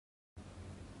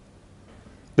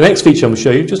The next feature I'm going to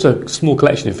show you, just a small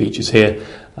collection of features here,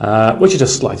 which are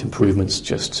just slight improvements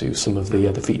just to some of the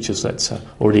other features that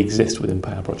already exist within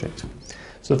Powerproject.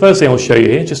 So the first thing I'll show you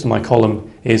here, just in my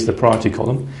column, is the priority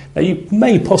column. Now you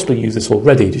may possibly use this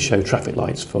already to show traffic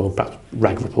lights for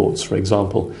RAG reports, for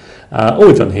example. All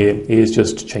we've done here is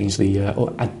just change the,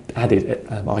 or added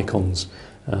icons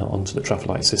onto the traffic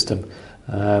light system,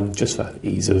 just for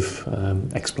ease of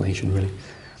explanation really.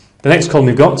 The next column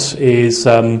we've got is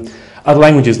other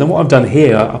languages. Now what I've done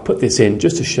here, I put this in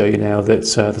just to show you now that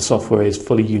the software is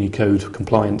fully Unicode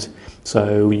compliant,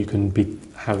 so you can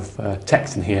have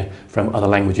text in here from other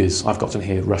languages. I've got in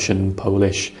here Russian,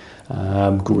 Polish,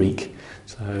 Greek,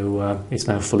 so it's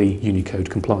now fully Unicode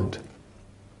compliant.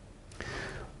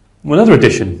 Well, another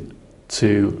addition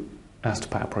to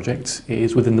Powerproject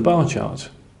is within the bar chart.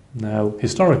 Now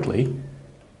historically,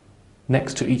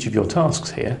 next to each of your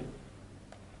tasks here,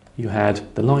 you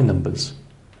had the line numbers,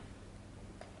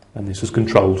 and this was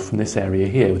controlled from this area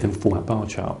here within Format Bar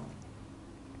Chart.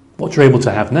 What you're able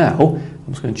to have now, I'm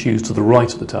just going to choose to the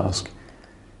right of the task,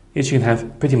 is you can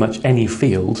have pretty much any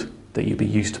field that you'd be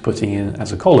used to putting in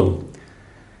as a column.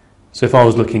 So if I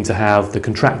was looking to have the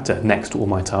contractor next to all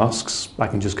my tasks, I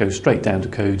can just go straight down to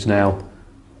codes now,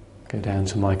 go down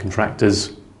to my contractors,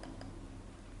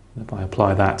 and if I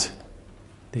apply that,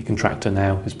 the contractor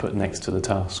now is put next to the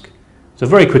task. So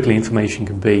very quickly information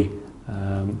can be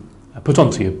put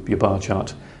onto your bar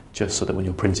chart, just so that when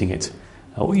you're printing it,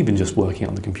 or even just working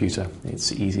on the computer,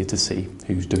 it's easier to see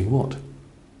who's doing what.